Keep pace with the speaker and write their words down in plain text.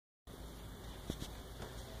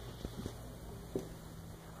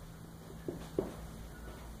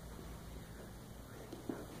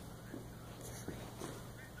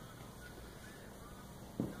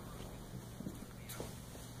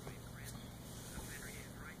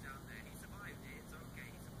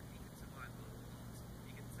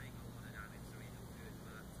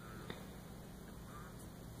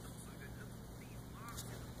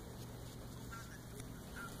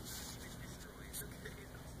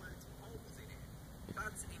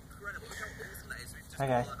Hi,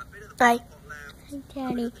 guys. Hi. Hi,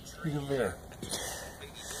 Daddy. Who's over there?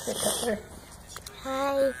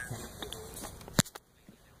 Hi.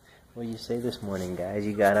 What did you say this morning, guys?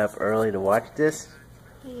 You got up early to watch this?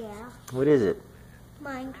 Yeah. What is it?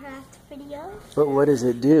 Minecraft video. But what does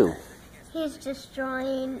it do? He's just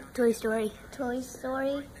drawing Toy Story. Toy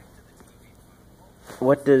Story.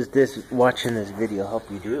 What does watching this video help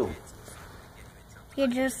you do? You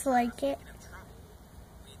just like it.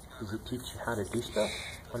 Does it teach you how to do stuff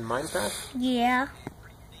on Minecraft? Yeah.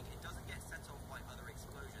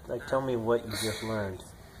 Like, tell me what you just learned.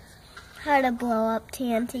 How to blow up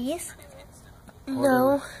TNTs. Holden,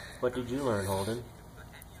 No. What did you learn, Holden?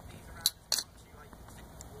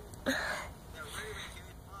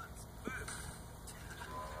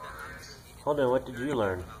 Holden, what did you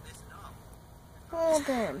learn? Hold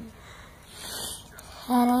on.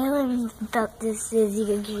 And I learned about this is you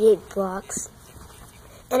can create blocks.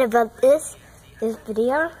 And about this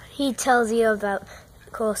video, he tells you about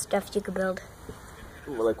cool stuff you can build.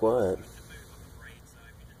 Well, like what?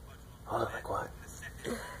 Oh, like what?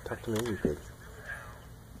 Talk to me, you could.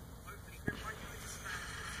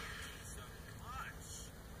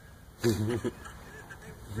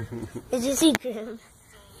 Did you see Grim?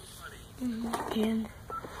 Grim.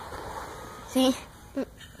 See?